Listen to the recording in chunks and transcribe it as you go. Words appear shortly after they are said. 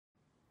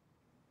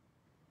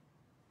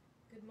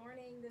Good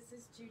morning, this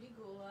is Judy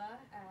Gula,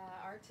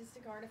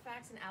 Artistic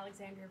Artifacts in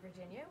Alexandria,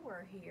 Virginia.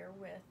 We're here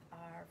with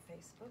our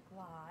Facebook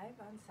Live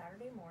on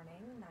Saturday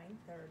morning,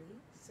 9:30.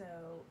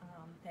 So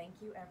thank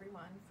you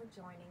everyone for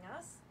joining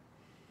us.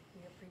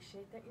 We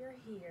appreciate that you're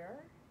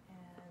here,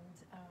 and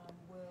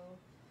we'll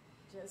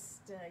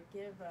just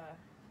give a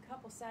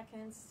couple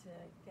seconds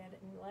to get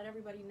it and let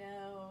everybody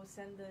know,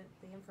 send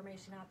the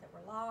information out that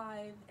we're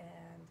live,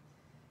 and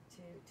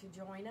to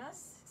join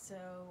us. So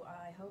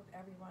I hope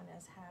everyone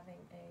is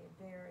having a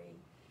very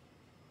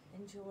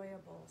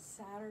enjoyable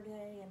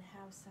Saturday and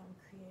have some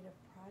creative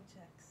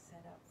projects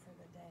set up for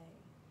the day.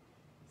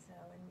 So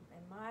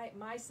and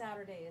my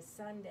Saturday is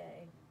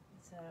Sunday,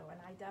 so and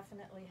I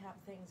definitely have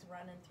things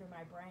running through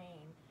my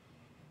brain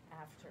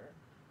after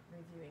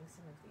reviewing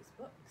some of these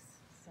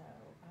books. So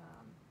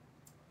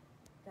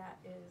that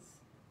is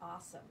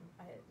awesome.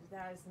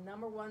 That is the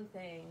number one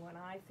thing. When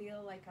I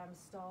feel like I'm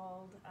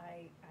stalled,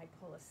 I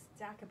pull a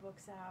stack of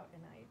books out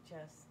and I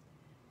just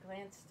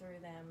glance through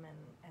them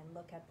and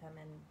look at them,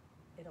 and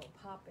it'll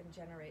pop and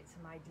generate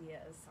some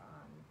ideas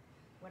on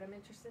what I'm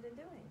interested in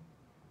doing.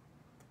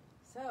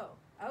 So,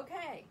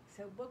 okay,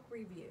 so book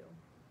review.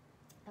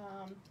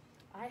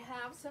 I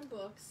have some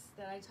books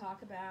that I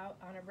talk about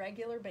on a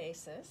regular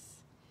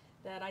basis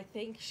that I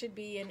think should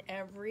be in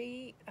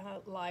every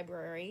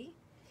library.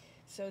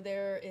 So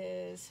there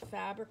is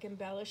Fabric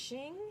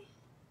Embellishing,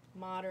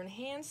 Modern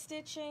Hand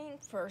Stitching,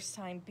 First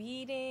Time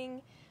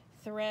Beading,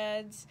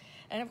 Threads,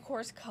 and of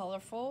course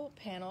colorful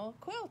panel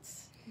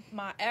quilts.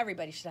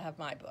 Everybody should have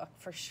my book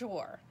for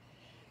sure.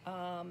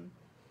 Then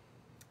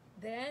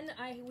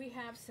we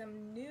have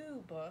some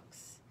new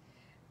books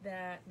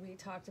that we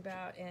talked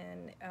about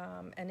in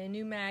a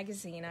new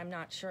magazine I'm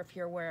not sure if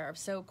you're aware of.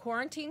 So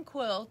Quarantine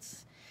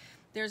Quilts.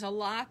 There's a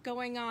lot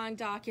going on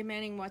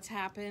documenting what's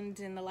happened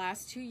in the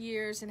last 2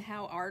 years and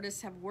how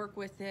artists have worked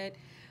with it.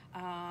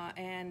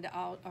 And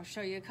I'll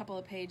show you a couple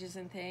of pages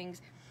and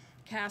things.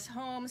 Cass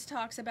Holmes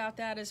talks about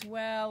that as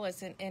well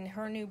as in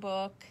her new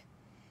book.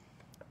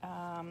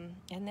 And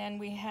then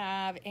we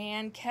have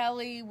Ann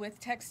Kelly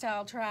with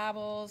Textile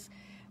Travels,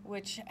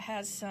 which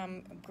has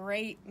some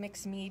great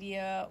mixed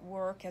media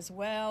work as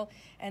well.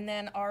 And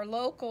then our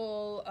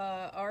local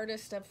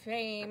artist of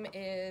fame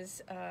is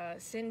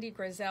Cindy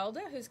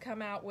Grisdela, who's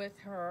come out with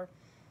her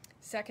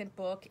second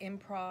book,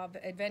 Improv,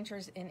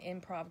 Adventures in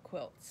Improv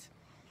Quilts.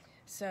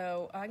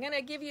 So I'm going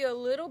to give you a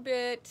little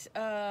bit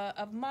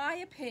of my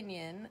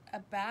opinion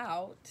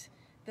about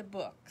the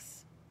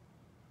books.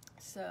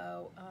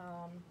 So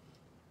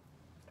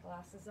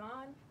glasses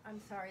on.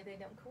 I'm sorry they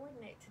don't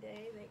coordinate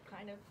today. They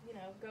kind of,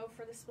 go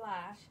for the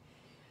splash.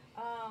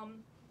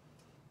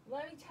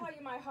 Let me tell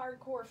you my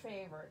hardcore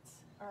favorites,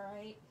 all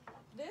right?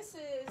 This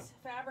is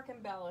Fabric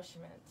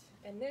Embellishment,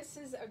 and this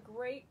is a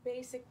great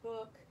basic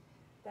book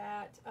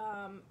that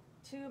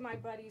two of my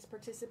buddies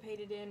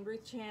participated in,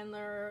 Ruth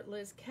Chandler,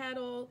 Liz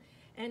Kettle,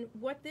 and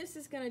what this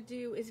is going to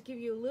do is give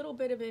you a little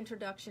bit of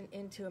introduction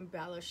into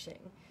embellishing.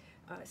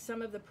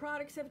 Some of the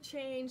products have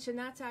changed, and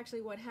that's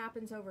actually what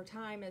happens over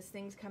time as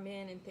things come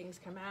in and things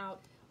come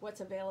out,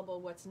 what's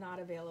available, what's not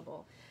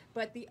available.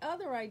 But the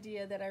other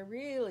idea that I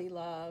really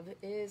love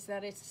is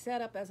that it's set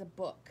up as a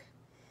book.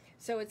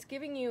 So it's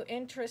giving you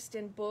interest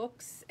in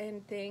books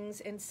and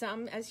things, and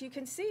some, as you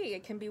can see,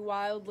 it can be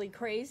wildly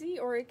crazy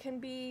or it can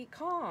be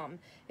calm.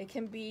 It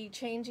can be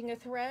changing a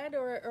thread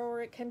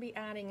or it can be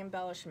adding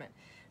embellishment.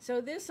 So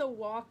this will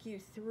walk you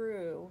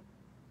through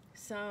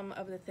some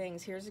of the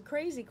things. Here's a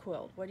crazy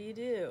quilt. What do you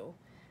do?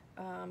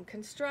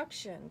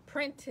 Construction,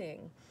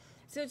 printing.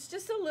 So it's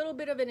just a little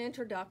bit of an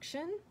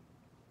introduction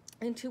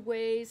into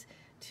ways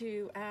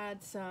to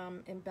add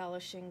some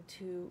embellishing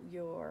to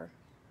your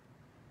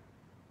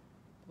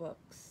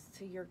books,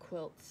 to your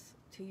quilts,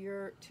 to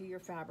your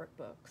fabric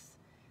books.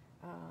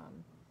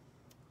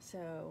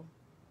 So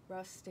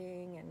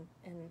rusting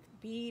and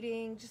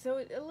beading,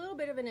 so a little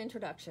bit of an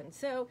introduction.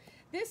 So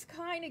this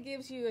kind of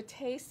gives you a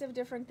taste of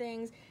different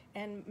things,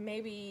 and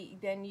maybe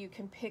then you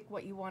can pick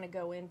what you want to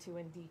go into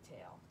in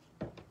detail.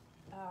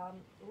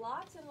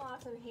 Lots and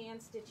lots of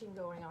hand stitching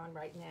going on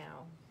right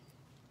now.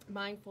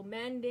 Mindful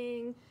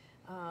mending,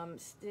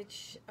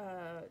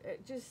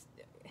 just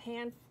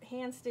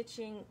hand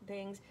stitching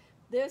things.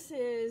 This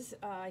is,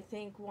 I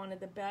think, one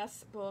of the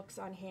best books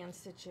on hand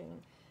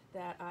stitching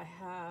that I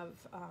have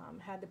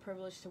had the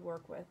privilege to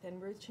work with.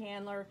 And Ruth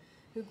Chandler,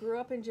 who grew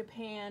up in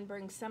Japan,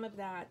 brings some of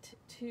that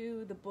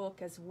to the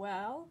book as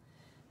well.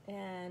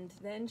 And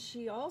then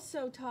she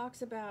also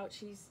talks about,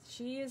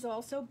 she is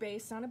also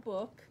based on a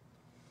book,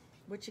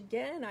 which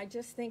again, I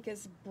just think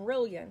is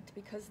brilliant,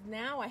 because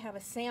now I have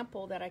a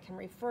sample that I can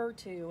refer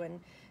to, and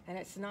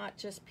it's not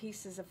just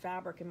pieces of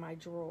fabric in my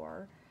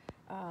drawer.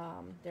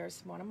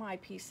 There's one of my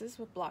pieces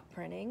with block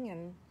printing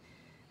and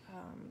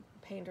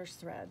painter's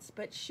threads,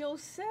 but she'll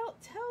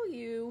tell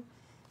you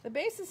the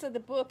basis of the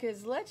book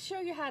is, let's show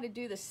you how to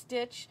do the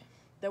stitch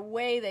the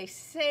way they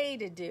say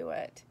to do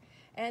it,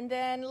 and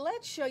then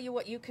let's show you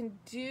what you can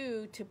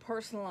do to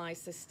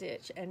personalize the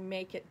stitch and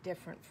make it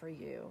different for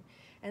you.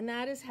 And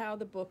that is how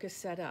the book is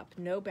set up,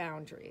 no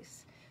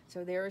boundaries.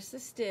 So there's the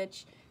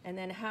stitch, and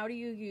then how do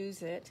you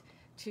use it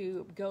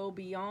to go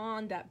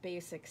beyond that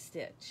basic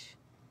stitch?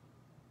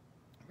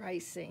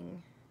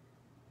 Ricing,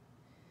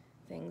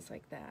 things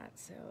like that.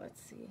 So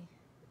let's see.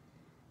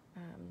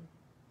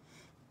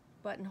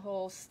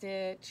 Buttonhole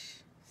stitch,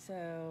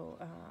 so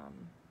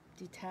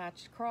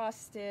detached cross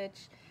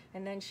stitch,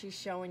 and then she's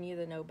showing you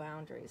the no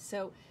boundaries.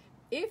 So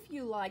if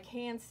you like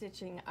hand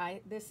stitching,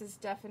 this is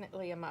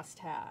definitely a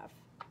must-have.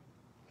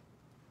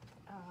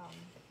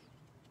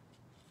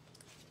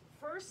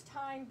 First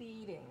time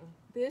beading.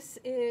 This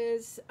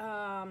is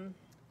a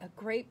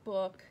great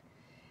book,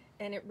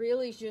 and it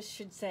really just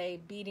should say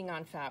beading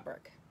on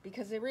fabric,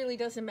 because it really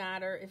doesn't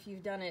matter if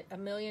you've done it a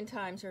million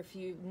times or if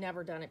you've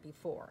never done it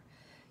before.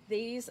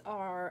 These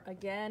are,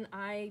 again,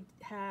 I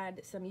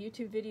had some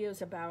YouTube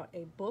videos about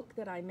a book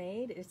that I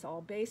made. It's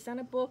all based on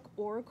a book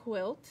or a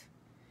quilt.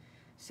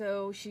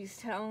 So she's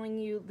telling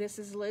you, this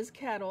is Liz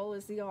Kettle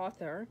is the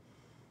author,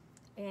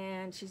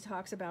 and she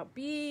talks about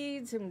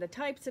beads and the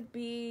types of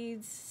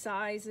beads,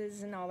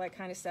 sizes, and all that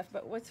kind of stuff.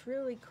 But what's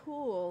really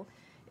cool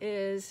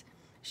is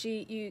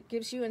she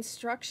gives you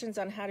instructions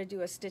on how to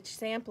do a stitch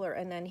sampler,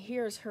 and then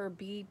here's her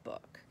bead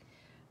book.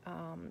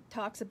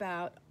 Talks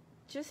about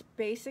just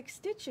basic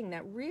stitching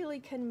that really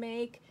can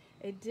make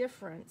a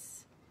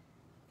difference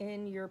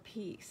in your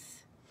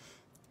piece.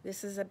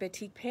 This is a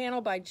Batik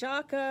panel by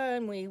Jaka,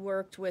 and we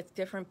worked with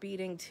different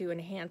beading to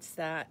enhance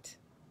that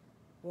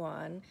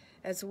one,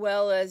 as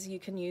well as you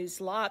can use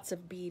lots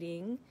of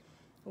beading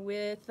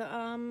with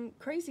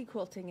crazy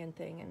quilting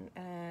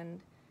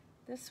and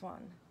this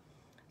one.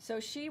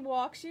 So she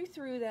walks you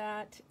through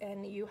that,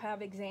 and you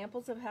have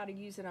examples of how to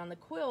use it on the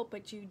quilt,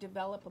 but you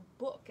develop a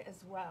book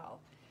as well.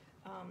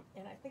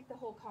 And I think the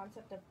whole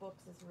concept of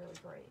books is really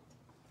great.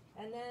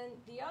 And then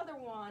the other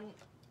one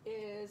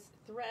is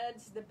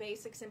Threads, the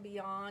Basics and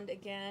Beyond.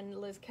 Again,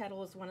 Liz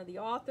Kettle is one of the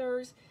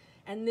authors,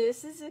 and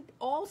this is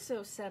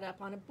also set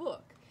up on a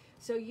book.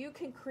 So you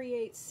can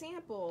create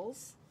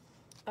samples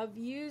of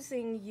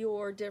using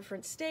your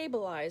different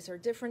stabilizer,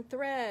 different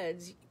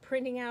threads,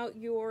 printing out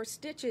your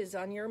stitches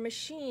on your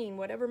machine,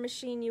 whatever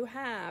machine you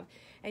have,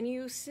 and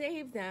you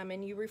save them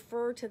and you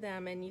refer to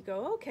them and you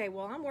go, okay,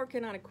 well, I'm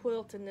working on a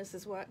quilt and this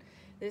is what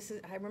this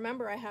is. I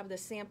remember I have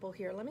this sample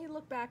here. Let me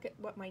look back at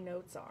what my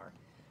notes are.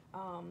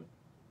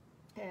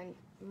 And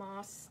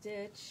moss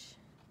stitch,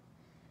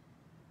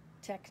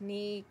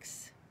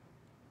 techniques,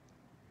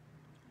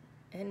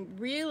 and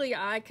really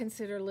I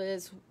consider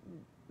Liz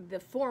the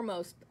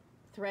foremost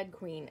thread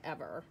queen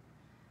ever.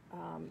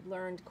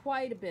 Learned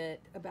quite a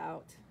bit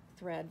about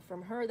thread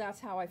from her. That's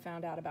how I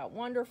found out about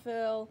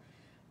Wonderfill,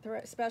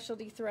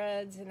 specialty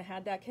threads, and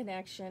had that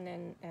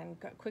connection, and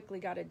quickly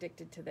got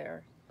addicted to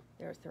their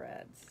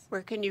threads.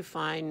 Where can you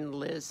find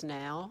Liz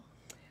now?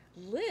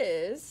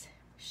 Liz,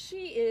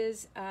 she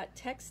is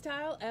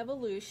Textile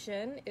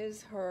Evolution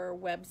is her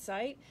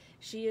website.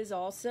 She is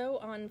also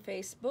on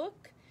Facebook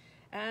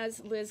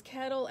as Liz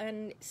Kettle,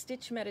 and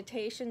Stitch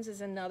Meditations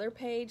is another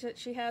page that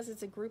she has.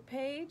 It's a group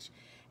page,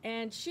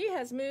 and she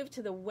has moved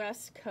to the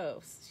West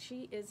Coast.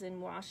 She is in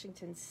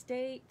Washington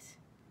State,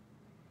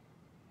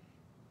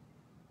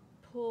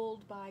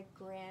 pulled by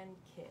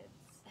grandkids.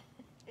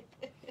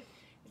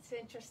 It's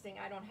interesting.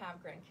 I don't have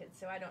grandkids,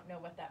 so I don't know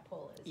what that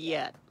pull is.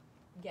 Yet.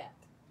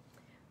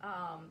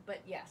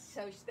 But yes,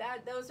 so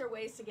those are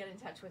ways to get in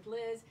touch with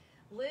Liz.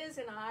 Liz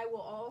and I will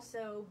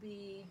also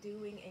be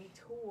doing a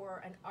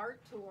tour, an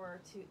art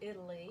tour to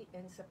Italy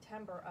in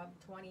September of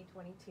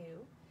 2022.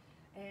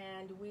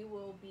 And we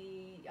will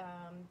be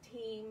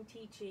team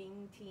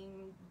teaching,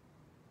 team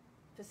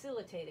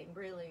facilitating,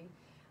 really,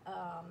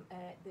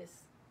 at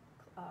this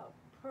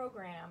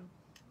program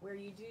where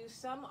you do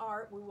some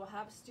art. We will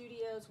have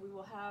studios, we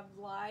will have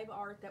live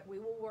art that we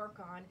will work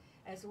on,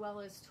 as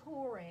well as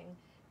touring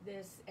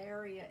this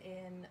area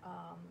in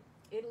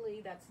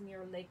Italy that's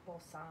near Lake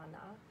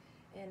Bolsana,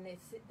 and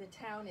the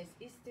town is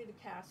Este di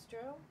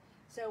Castro.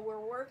 So we're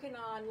working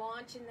on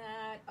launching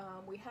that.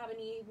 We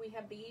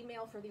have the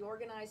email for the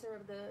organizer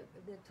of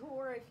the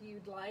tour. If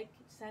you'd like,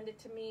 send it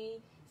to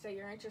me. So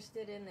you're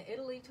interested in the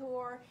Italy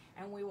tour,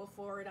 and we will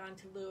forward on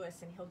to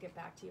Lewis, and he'll get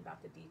back to you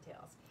about the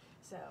details.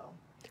 So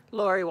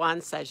Lori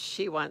Wan says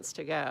she wants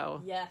to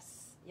go.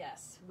 Yes,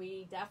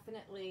 we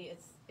definitely.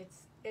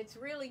 It's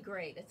really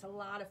great. It's a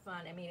lot of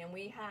fun. I mean, and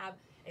we have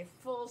a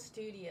full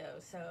studio,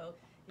 so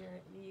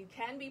you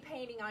can be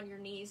painting on your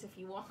knees if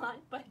you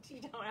want, but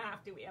you don't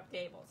have to. We have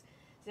tables.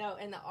 So,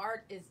 and the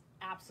art is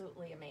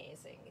absolutely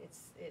amazing.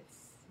 It's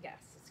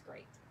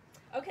great.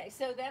 Okay,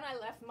 so then I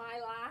left my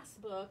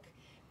last book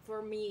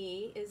for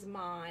me is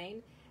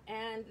mine,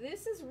 and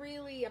this is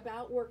really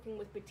about working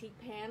with batik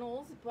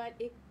panels, but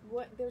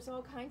there's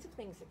all kinds of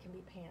things that can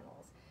be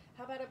panels.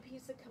 How about a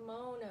piece of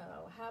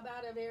kimono? How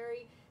about a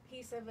very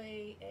piece of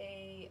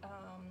a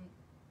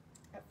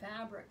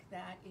fabric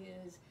that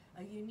is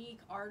a unique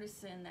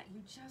artisan that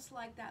you just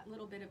like that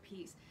little bit of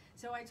piece?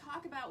 So I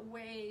talk about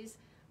ways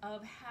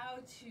of how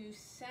to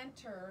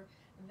center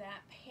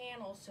that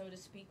panel, so to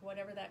speak,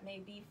 whatever that may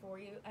be for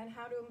you, and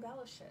how to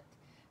embellish it.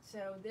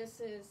 So this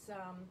is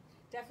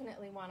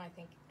definitely one I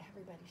think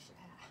everybody should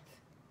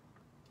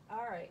have.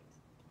 All right.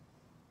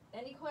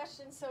 Any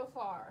questions so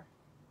far?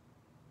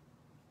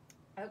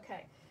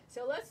 Okay.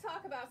 So let's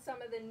talk about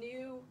some of the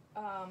new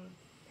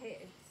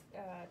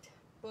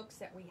books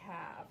that we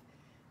have.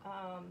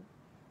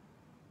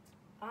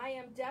 I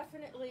am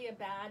definitely a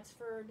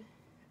Badsford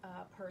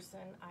person.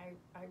 I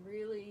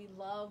really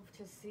love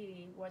to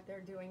see what they're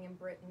doing in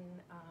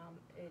Britain.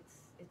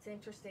 It's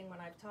interesting when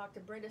I've talked to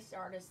British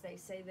artists, they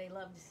say they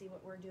love to see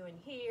what we're doing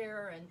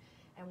here,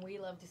 and we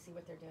love to see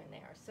what they're doing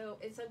there. So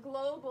it's a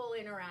global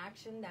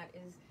interaction that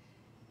is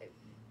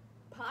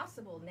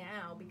possible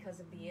now because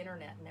of the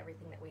internet and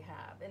everything that we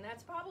have. And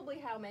that's probably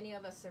how many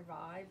of us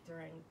survived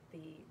during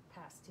the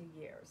past 2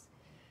 years.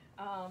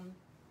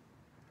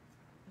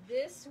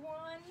 This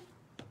one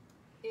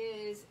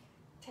is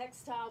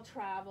Textile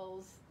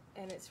Travels,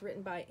 and it's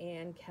written by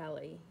Ann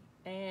Kelly.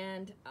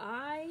 And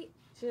I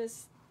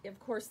just, of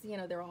course, you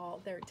know,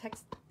 they're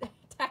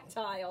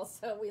tactile,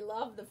 so we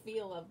love the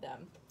feel of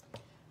them.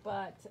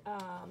 But,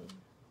 I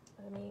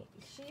mean,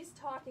 she's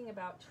talking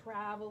about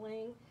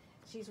traveling.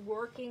 She's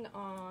working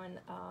on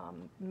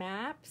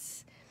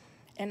maps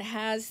and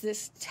has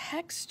this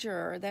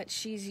texture that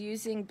she's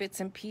using bits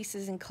and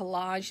pieces and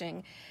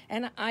collaging.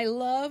 And I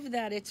love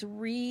that it's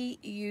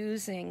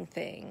reusing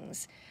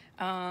things,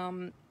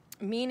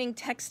 meaning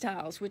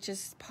textiles, which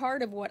is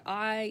part of what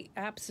I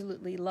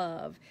absolutely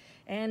love.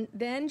 And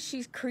then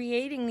she's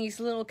creating these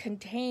little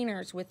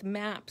containers with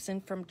maps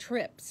and from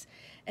trips.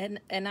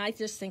 And I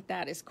just think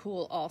that is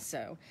cool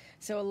also.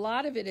 So a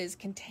lot of it is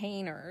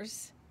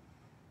containers.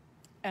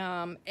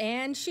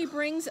 And she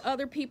brings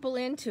other people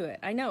into it.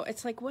 I know,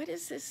 it's like, what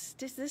is this?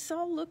 This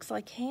all looks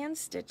like hand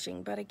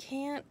stitching, but I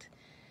can't.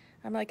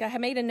 I'm like, I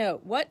made a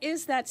note. What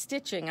is that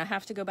stitching? I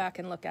have to go back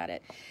and look at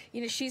it.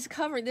 You know, she's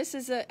covered,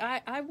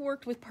 I've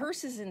worked with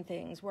purses and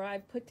things where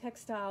I've put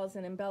textiles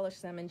and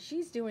embellished them, and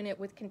she's doing it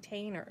with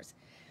containers.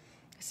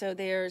 So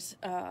there's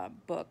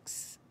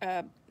books,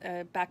 a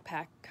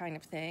backpack kind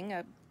of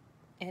thing.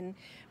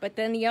 But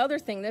then the other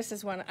thing, this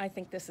is one, I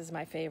think this is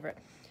my favorite.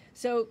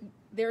 So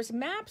there's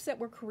maps that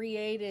were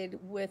created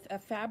with a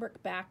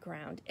fabric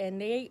background, and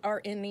they are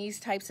in these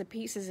types of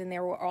pieces, and they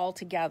were all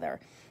together.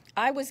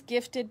 I was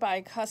gifted by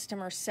a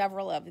customer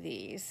several of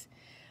these,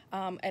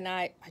 and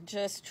I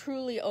just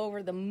truly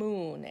over the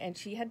moon, and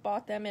she had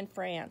bought them in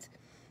France.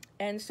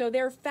 And so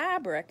they're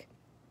fabric,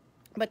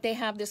 but they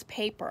have this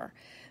paper.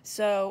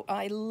 So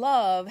I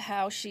love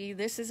how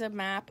this is a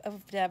map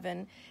of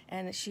Devon,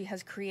 and she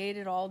has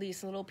created all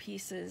these little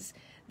pieces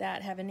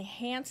that have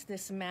enhanced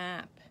this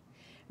map.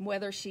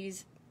 Whether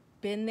she's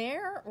been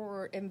there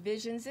or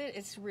envisions it,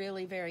 it's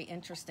really very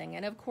interesting.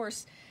 And of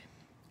course,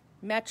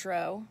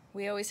 Metro,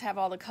 we always have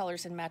all the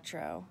colors in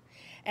Metro.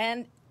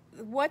 And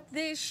what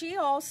she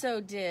also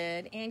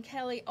did, Ann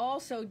Kelly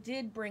also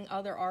did bring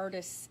other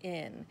artists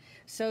in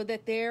so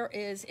that there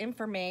is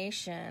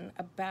information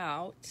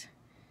about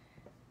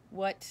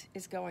what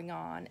is going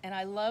on. And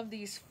I love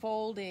these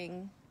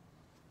folding,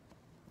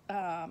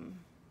 and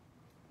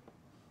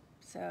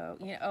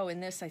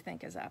this I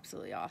think is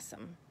absolutely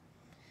awesome.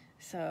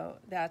 So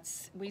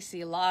we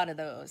see a lot of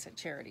those at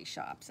charity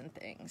shops and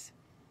things.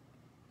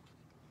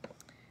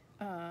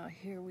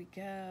 Here we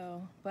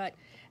go.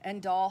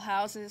 And doll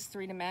houses,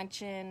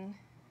 3-dimension.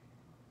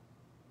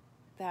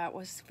 That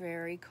was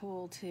very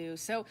cool too.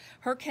 So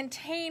her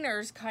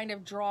containers kind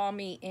of draw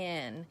me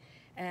in,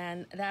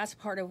 and that's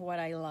part of what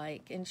I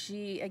like. And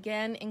she,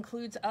 again,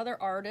 includes other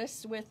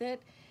artists with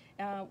it,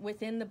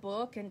 within the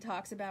book, and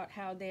talks about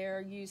how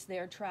they use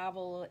their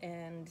travel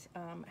and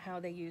how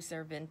they use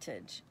their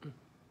vintage.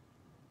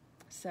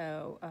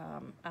 So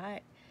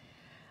I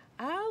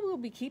will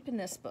be keeping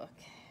this book.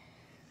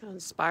 It'll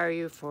inspire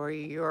you for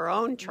your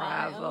own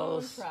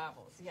travels. My own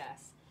travels,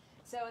 yes.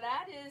 So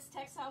that is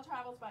Textile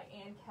Travels by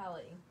Ann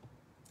Kelly.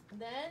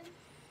 Then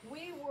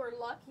we were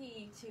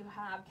lucky to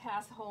have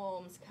Cass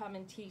Holmes come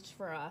and teach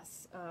for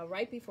us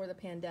right before the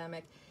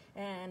pandemic,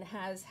 and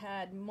has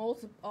had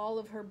all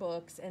of her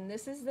books. And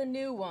this is the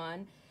new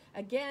one,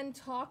 again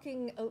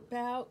talking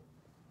about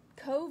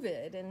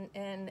COVID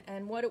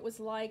and what it was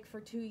like for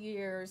 2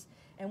 years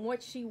and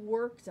what she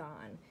worked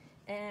on.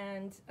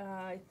 And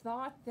I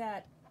thought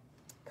that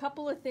a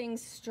couple of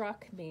things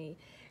struck me.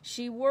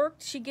 She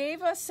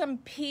gave us some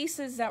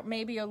pieces that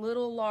maybe a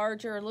little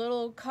larger, a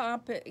little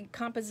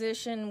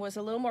composition was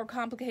a little more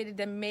complicated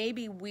than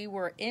maybe we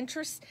were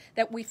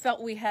that we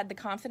felt we had the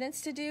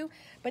confidence to do.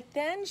 But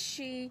then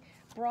she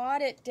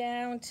brought it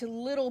down to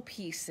little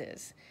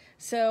pieces.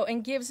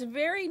 And gives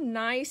very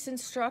nice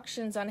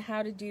instructions on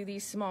how to do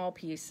these small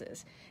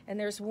pieces. And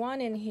there's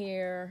one in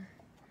here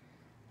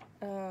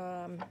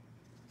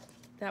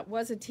that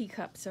was a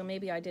teacup, so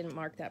maybe I didn't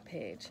mark that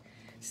page.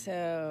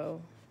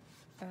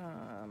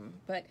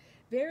 But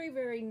very,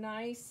 very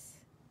nice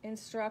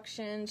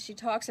instructions. She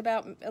talks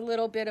about a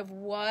little bit of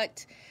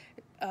what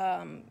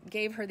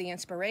gave her the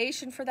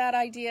inspiration for that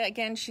idea.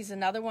 Again, she's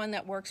another one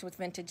that works with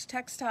vintage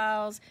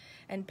textiles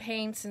and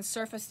paints and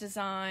surface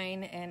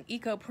design and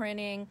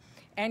eco-printing.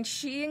 And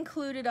she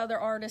included other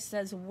artists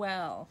as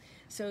well.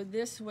 So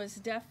this was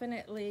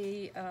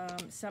definitely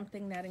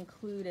something that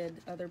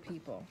included other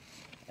people.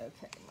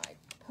 Okay, my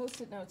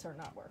Post-it notes are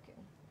not working.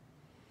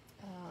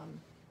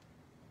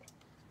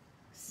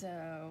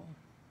 So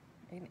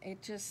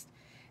it just,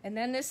 and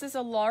then this is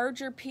a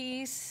larger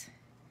piece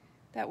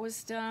that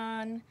was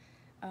done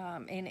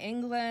in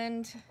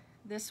England.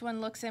 This one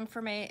looks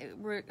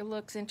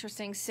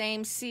interesting.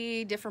 Same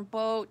sea, different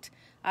boat,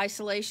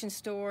 isolation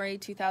story,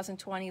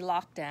 2020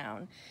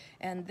 lockdown.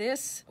 And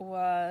this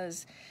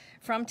was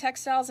from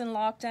Textiles in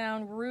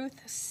Lockdown,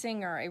 Ruth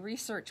Singer, a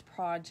research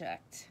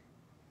project.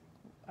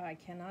 I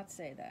cannot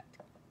say that.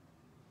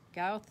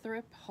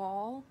 Gawthorpe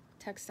Hall,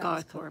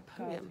 Textiles. Gawthorpe,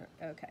 yeah.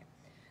 Okay.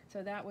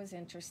 So that was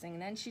interesting.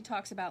 And then she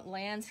talks about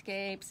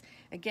landscapes.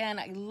 Again,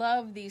 I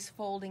love these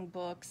folding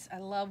books. I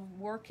love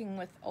working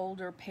with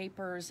older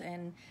papers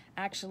and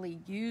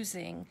actually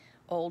using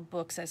old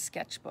books as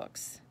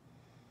sketchbooks.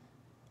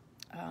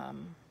 The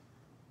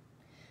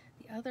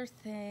other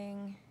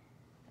thing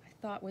I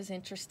thought was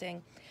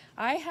interesting,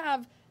 I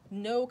have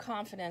no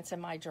confidence in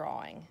my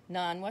drawing,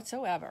 none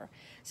whatsoever.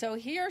 So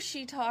here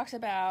she talks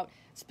about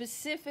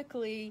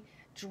specifically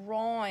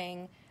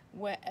drawing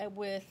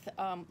with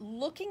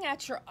looking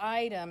at your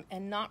item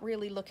and not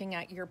really looking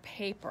at your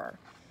paper.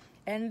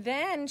 And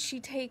then she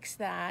takes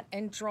that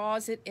and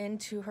draws it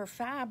into her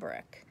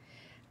fabric.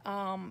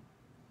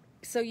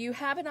 So you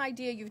have an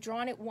idea, you've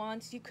drawn it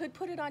once, you could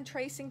put it on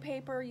tracing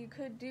paper, you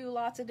could do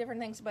lots of different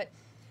things, but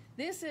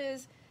this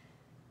is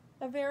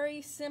a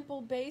very simple,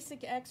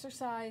 basic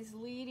exercise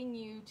leading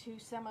you to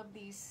some of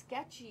these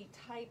sketchy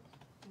type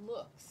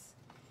looks.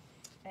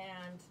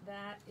 And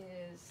that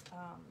is,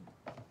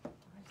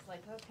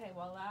 like, okay,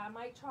 well, I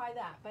might try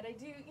that. But I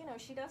do, you know,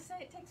 she does say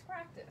it takes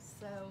practice.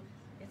 So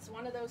it's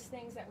one of those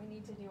things that we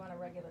need to do on a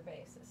regular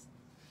basis.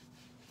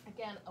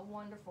 Again, a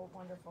wonderful,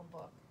 wonderful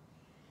book.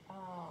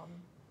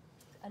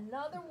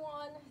 Another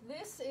one,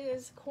 this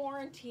is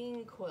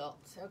Quarantine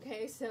Quilts.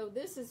 Okay, so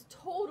this is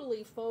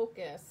totally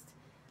focused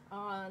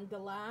on the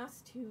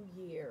last 2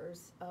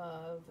 years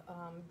of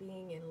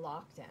being in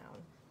lockdown.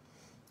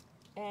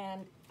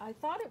 And I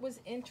thought it was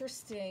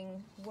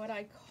interesting, what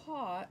I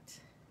caught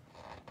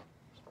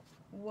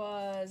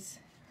was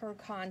her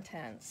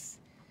contents.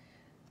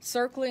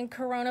 Circling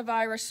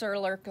coronavirus,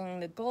 circling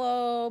the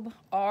globe,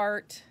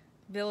 art,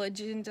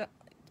 village,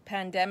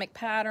 pandemic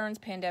patterns,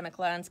 pandemic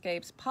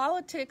landscapes,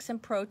 politics,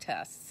 and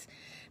protests.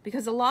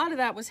 Because a lot of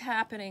that was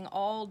happening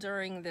all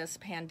during this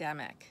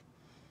pandemic.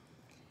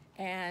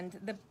 And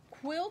the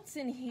quilts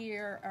in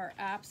here are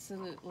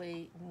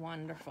absolutely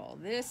wonderful.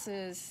 This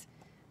is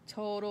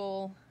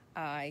total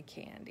eye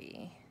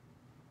candy.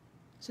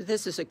 So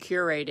this is a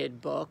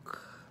curated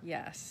book.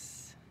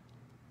 Yes.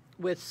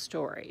 With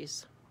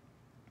stories.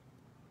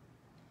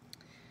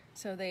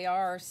 So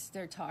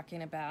they're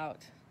talking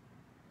about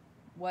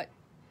what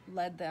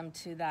led them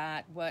to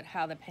that,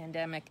 how the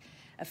pandemic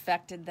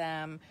affected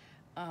them.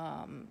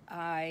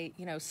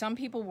 Some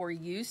people were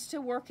used to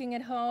working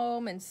at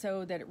home, and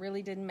so that it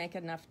really didn't make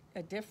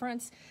a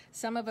difference.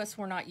 Some of us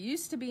were not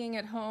used to being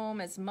at home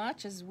as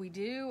much as we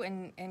do,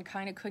 and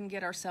kind of couldn't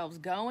get ourselves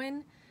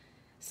going.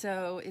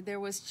 So there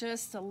was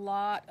just a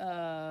lot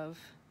of,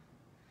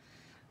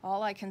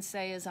 all I can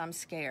say is I'm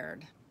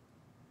scared,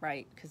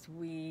 right? Because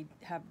we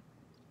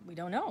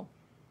don't know.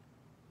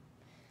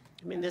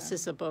 I mean, this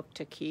is a book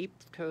to keep,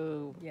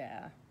 to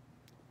yeah.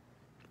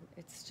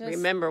 It's just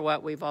remember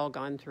what we've all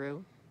gone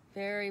through.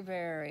 Very,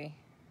 very.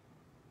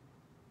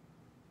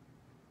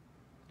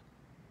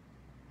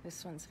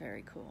 This one's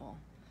very cool.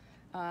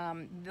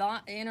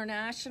 Not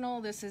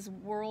international, this is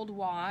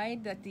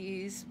worldwide that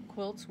these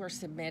quilts were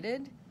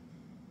submitted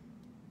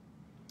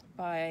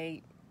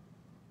by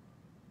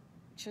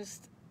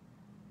just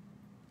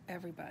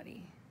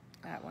everybody.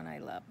 That one, I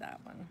love that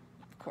one,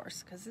 of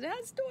course, because it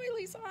has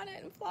doilies on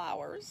it and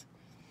flowers.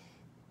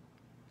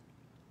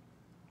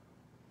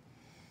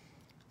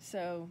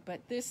 So,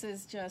 but this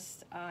is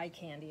just eye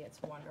candy.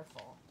 It's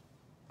wonderful.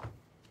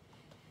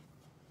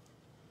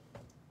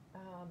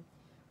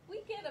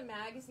 We get a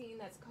magazine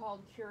that's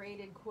called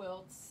Curated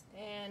Quilts,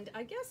 and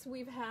I guess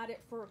we've had it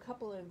for a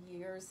couple of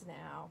years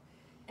now.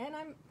 And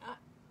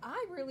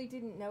I really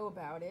didn't know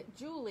about it.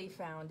 Julie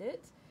found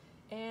it,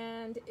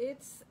 and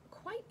it's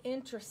quite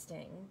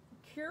interesting.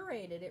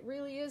 Curated. It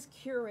really is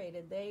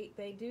curated.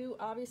 They do,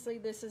 obviously,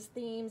 this is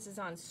themes, is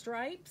on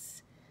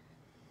stripes,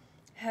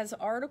 has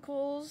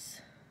articles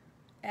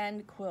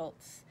and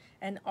quilts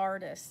and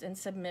artists and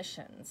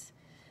submissions.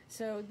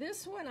 So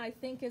this one I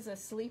think is a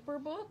sleeper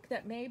book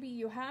that maybe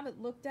you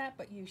haven't looked at,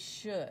 but you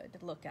should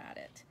look at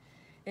it.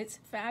 It's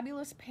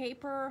fabulous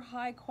paper,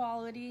 high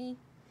quality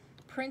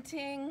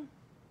printing,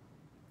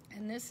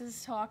 and this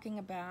is talking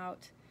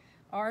about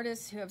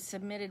artists who have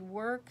submitted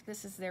work.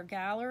 This is their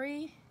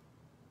gallery.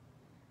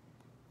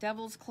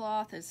 Devil's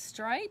cloth is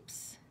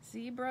stripes,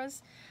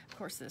 zebras. Of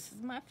course, this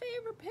is my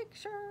favorite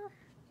picture.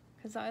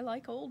 because I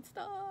like old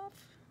stuff.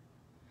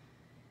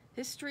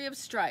 History of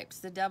Stripes,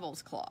 The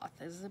Devil's Cloth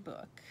is the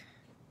book.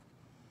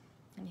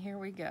 And here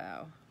we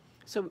go.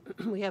 So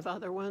we have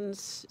other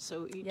ones.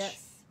 So each.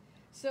 Yes.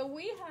 So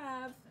we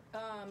have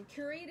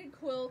curated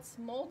quilts,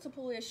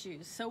 multiple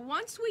issues. So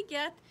once we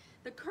get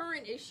the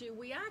current issue,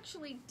 we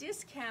actually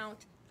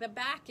discount the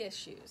back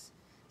issues.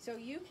 So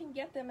you can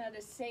get them at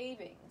a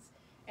savings.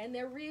 And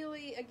they're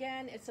really,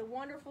 again, it's a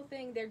wonderful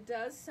thing. There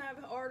does have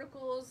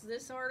articles.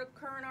 This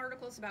current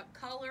article is about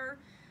color.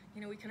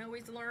 You know, we can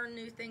always learn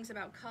new things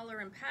about color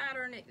and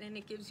pattern, and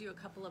it gives you a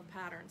couple of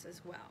patterns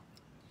as well.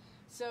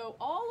 So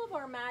all of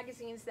our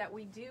magazines that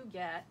we do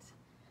get,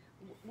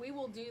 we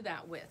will do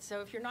that with. So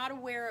if you're not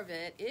aware of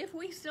it, if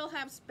we still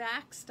have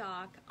back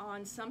stock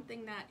on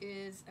something that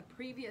is a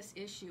previous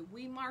issue,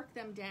 we mark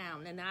them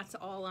down, and that's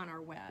all on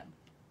our web.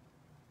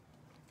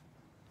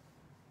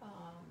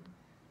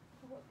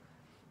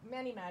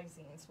 Many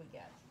magazines we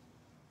get.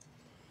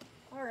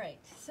 All right,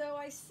 so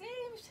I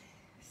saved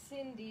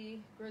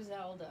Cindy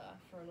Grisdela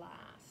for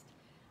last.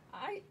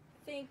 I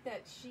think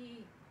that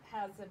she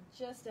has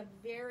just a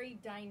very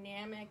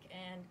dynamic,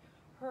 and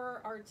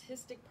her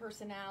artistic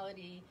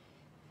personality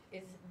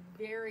is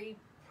very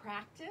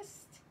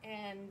practiced,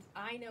 and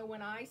I know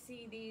when I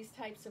see these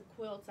types of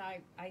quilts,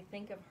 I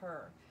think of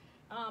her.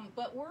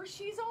 But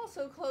she's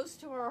also close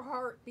to her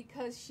heart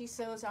because she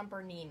sews on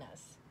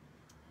Berninas.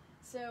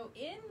 So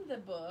in the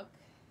book,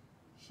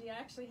 she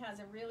actually has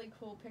a really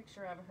cool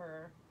picture of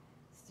her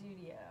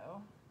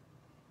studio,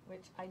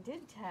 which I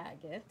did tag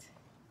it.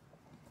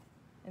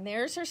 And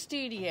there's her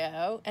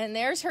studio, and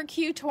there's her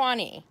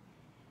Q20.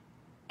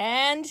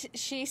 And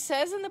she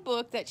says in the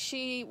book that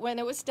when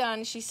it was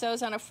done, she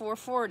sews on a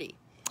 440.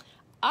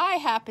 I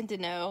happen to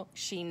know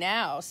she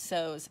now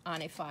sews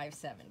on a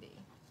 570.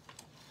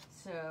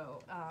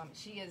 So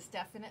she is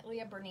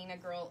definitely a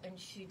Bernina girl, and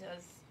she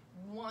does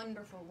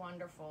wonderful,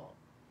 wonderful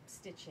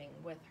stitching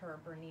with her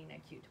Bernina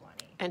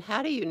Q20. And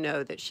how do you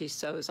know that she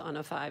sews on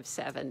a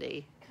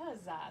 570? Because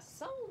I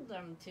sold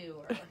them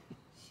to her.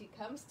 She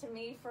comes to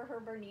me for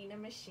her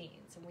Bernina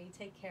machines, and we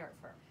take care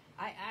of her.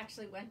 I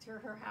actually went to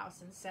her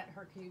house and set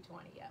her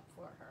Q20 up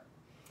for her.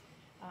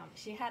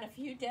 She had a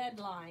few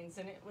deadlines,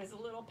 and it was a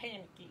little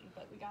panicky,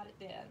 but we got it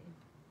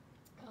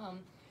done.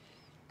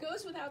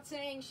 Goes without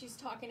saying, she's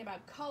talking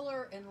about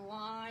color and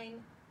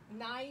line.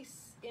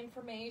 Nice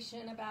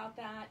information about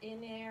that in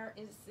there.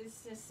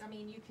 It's just, I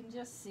mean, you can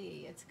just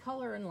see it's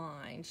color and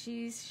line.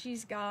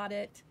 She's got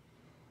it.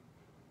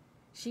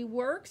 She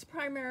works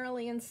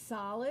primarily in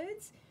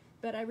solids,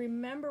 but I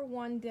remember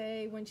one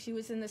day when she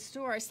was in the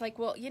store, it's like,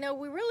 well, you know,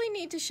 we really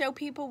need to show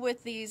people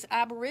with these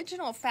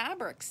Aboriginal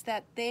fabrics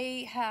that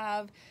they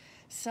have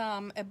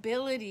some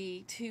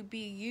ability to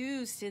be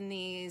used in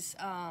these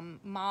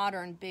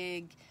modern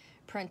big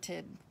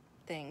printed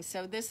things.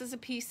 So this is a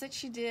piece that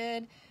she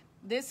did.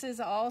 This is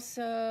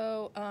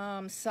also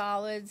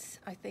solids.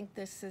 I think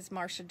this is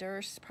Marcia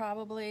Durst,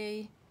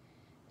 probably.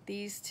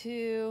 These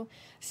two.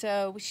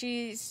 So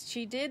she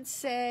did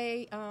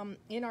say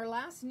in our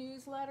last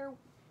newsletter,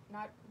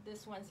 not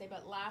this Wednesday,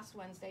 but last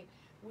Wednesday,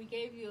 we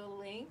gave you a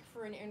link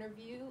for an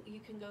interview. You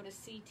can go to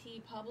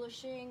CT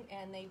Publishing,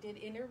 and they did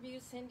interview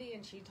Cindy,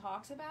 and she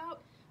talks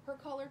about her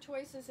color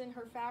choices and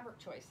her fabric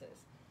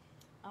choices.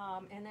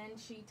 And then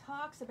she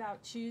talks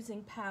about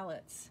choosing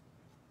palettes.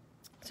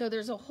 So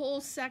there's a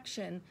whole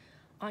section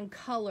on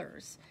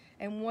colors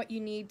and what you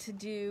need to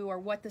do, or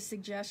what the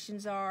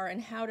suggestions are,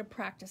 and how to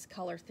practice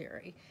color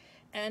theory.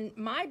 And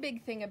my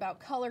big thing about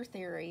color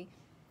theory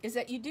is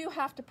that you do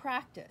have to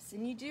practice,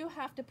 and you do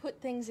have to put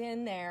things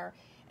in there.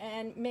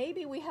 And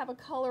maybe we have a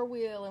color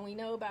wheel, and we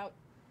know about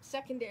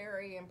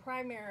secondary and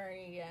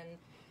primary and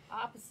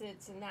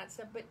opposites and that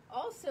stuff, but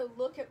also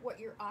look at what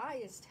your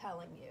eye is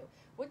telling you.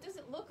 What does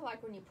it look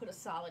like when you put a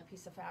solid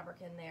piece of fabric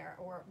in there,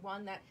 or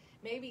one that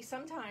maybe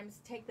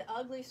sometimes take the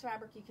ugliest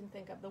fabric you can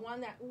think of, the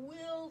one that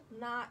will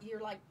not,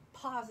 you're like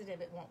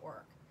positive it won't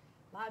work.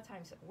 A lot of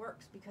times it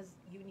works because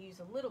you can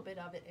use a little bit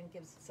of it and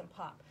gives it some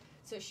pop.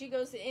 So she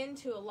goes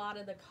into a lot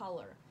of the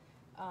color.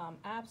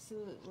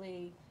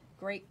 Absolutely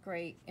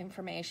great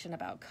information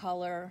about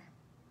color,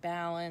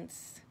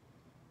 balance.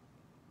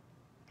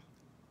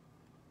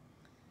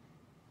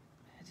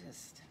 I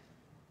just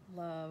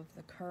love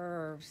the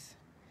curves.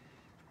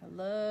 I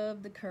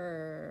love the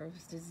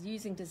curves. Just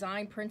using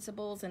design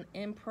principles and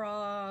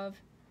improv.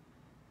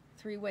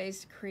 3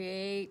 ways to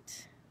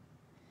create.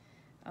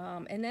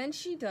 And then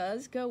she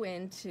does go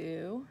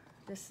into,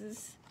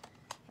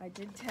 I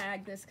did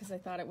tag this because I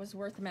thought it was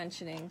worth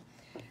mentioning.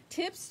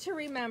 Tips to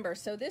remember.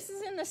 So this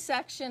is in the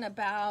section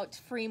about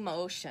free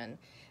motion.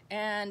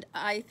 And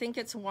I think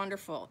it's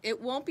wonderful. It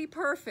won't be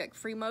perfect.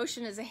 Free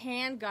motion is a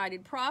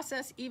hand-guided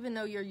process, even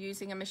though you're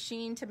using a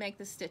machine to make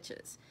the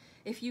stitches.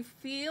 If you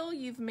feel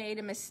you've made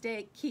a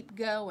mistake, keep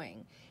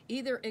going.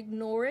 Either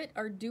ignore it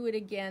or do it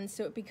again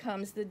so it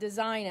becomes the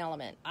design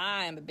element.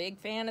 I'm a big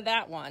fan of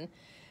that one.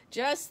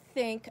 Just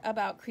think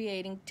about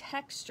creating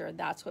texture.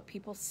 That's what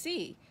people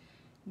see.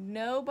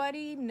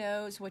 Nobody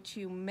knows what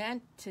you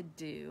meant to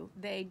do.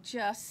 They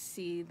just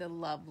see the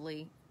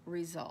lovely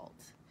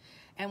result.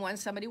 And when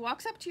somebody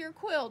walks up to your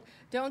quilt,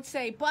 don't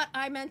say, but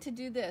I meant to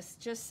do this.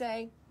 Just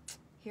say,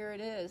 here it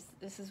is.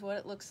 This is what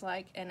it looks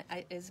like, and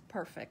it is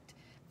perfect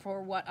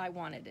for what I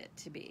wanted it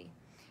to be.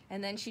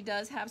 And then she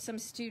does have some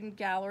student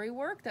gallery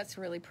work that's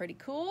really pretty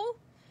cool.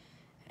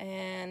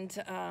 And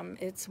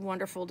it's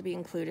wonderful to be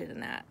included in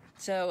that.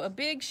 So a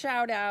big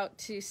shout out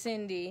to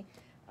Cindy.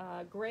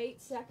 Great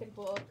second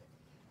book.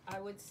 I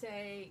would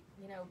say,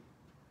 you know,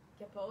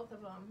 get both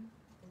of them.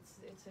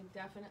 It's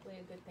definitely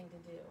a good thing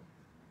to do.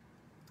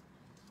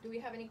 Do we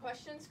have any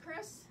questions,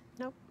 Chris?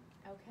 Nope.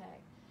 Okay.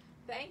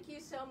 Thank you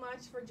so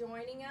much for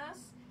joining us.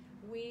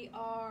 We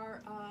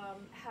are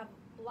have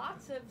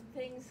lots of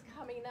things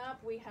coming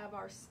up. We have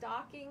our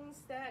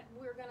stockings that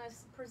we're going to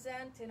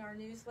present in our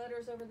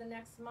newsletters over the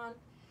next month.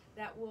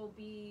 That will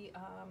be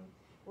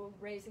we're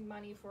raising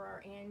money for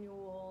our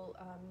annual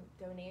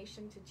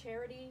donation to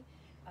charity.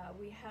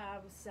 We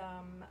have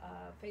some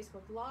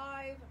Facebook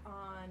Live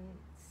on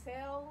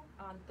sale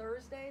on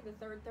Thursday, the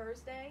third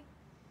Thursday.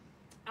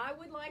 I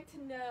would like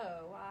to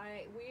know,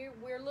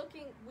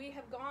 we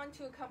have gone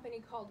to a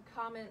company called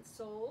Comment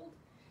Sold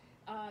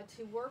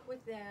to work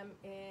with them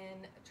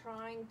in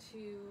trying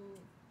to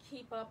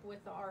keep up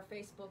with our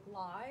Facebook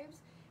Lives,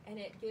 and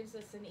it gives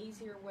us an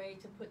easier way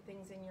to put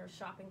things in your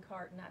shopping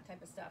cart and that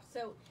type of stuff.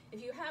 So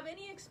if you have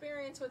any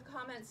experience with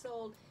Comment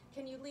Sold,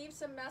 can you leave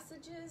some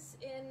messages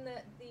in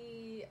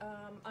the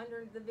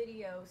under the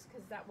videos,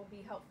 because that will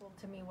be helpful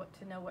to me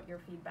to know what your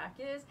feedback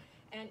is.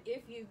 And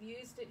if you've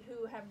used it,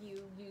 who have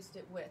you used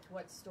it with,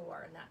 what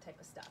store, and that type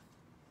of stuff.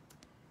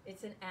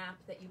 It's an app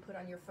that you put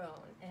on your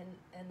phone,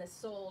 and the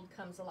sold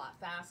comes a lot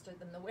faster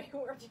than the way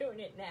we're doing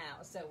it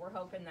now. So we're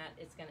hoping that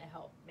it's going to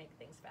help make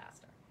things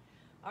faster.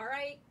 All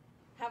right,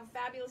 have a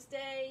fabulous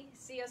day.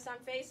 See us on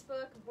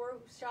Facebook, or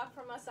shop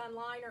from us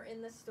online or in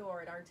the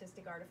store at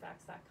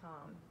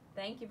artisticartifacts.com.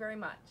 Thank you very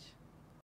much.